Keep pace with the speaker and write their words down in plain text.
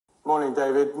Morning,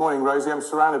 David. Morning, Rosie. I'm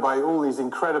surrounded by all these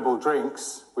incredible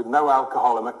drinks with no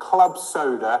alcohol. I'm at Club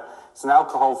Soda. It's an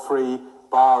alcohol-free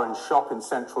bar and shop in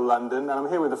central London. And I'm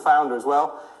here with the founder as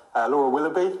well, Laura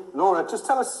Willoughby. Laura, just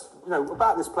tell us,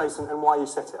 about this place and why you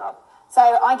set it up. So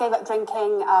I gave up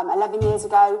drinking 11 years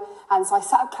ago, and so I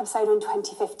set up Club Soda in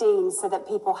 2015 so that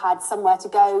people had somewhere to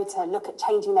go to look at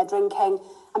changing their drinking.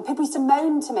 And people used to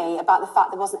moan to me about the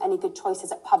fact there wasn't any good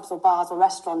choices at pubs or bars or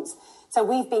restaurants. So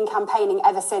we've been campaigning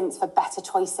ever since for better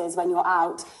choices when you're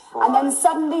out. Right. And then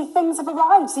suddenly things have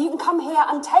arrived. So you can come here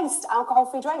and taste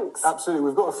alcohol-free drinks. Absolutely.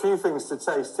 We've got a few things to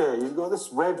taste here. You've got this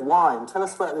red wine. Tell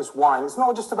us about this wine. It's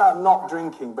not just about not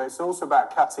drinking, but it's also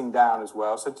about cutting down as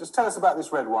well. So just tell us about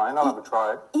this red wine. I'll have a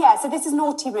try it. Yeah, so this is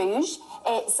Noughty Rouge.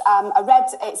 It's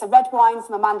a red wine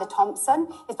from Amanda Thompson.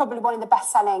 It's probably one of the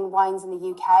best-selling wines in the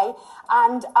UK.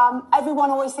 And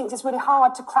everyone always thinks it's really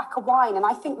hard to crack a wine, and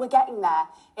I think we're getting there.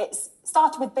 It's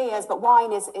started with beers, but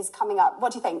wine is coming up.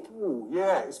 What do you think? Ooh,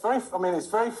 yeah, it's very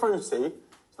fruity.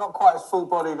 It's not quite as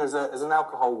full-bodied as an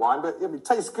alcohol wine, but it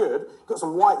tastes good. Got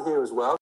some white here as well.